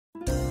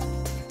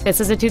This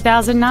is a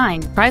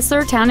 2009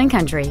 Chrysler Town &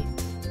 Country.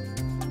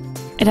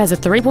 It has a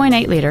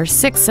 3.8-liter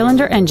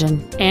six-cylinder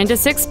engine and a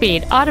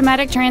six-speed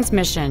automatic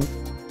transmission.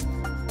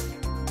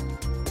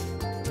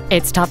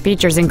 Its top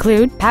features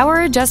include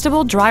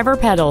power-adjustable driver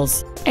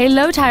pedals, a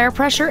low-tire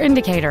pressure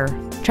indicator,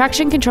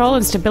 traction control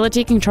and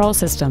stability control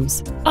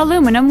systems,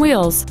 aluminum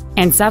wheels,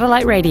 and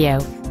satellite radio.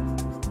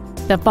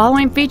 The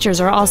following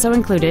features are also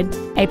included: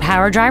 a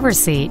power driver's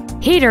seat,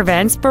 heater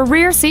vents for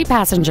rear seat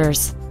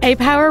passengers, a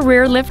power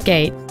rear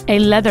liftgate, a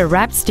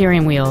leather-wrapped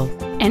steering wheel,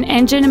 an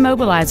engine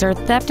immobilizer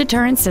theft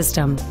deterrent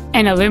system,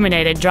 an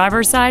illuminated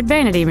driver's side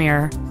vanity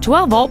mirror,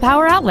 12-volt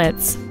power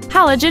outlets,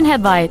 halogen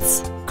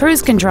headlights,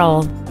 cruise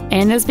control,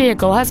 and this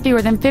vehicle has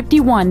fewer than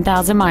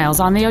 51,000 miles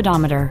on the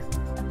odometer.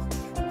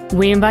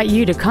 We invite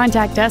you to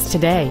contact us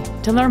today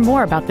to learn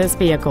more about this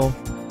vehicle.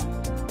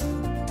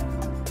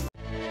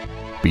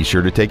 Be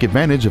sure to take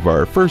advantage of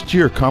our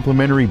first-year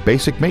complimentary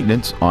basic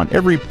maintenance on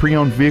every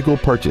pre-owned vehicle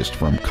purchased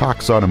from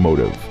Cox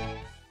Automotive.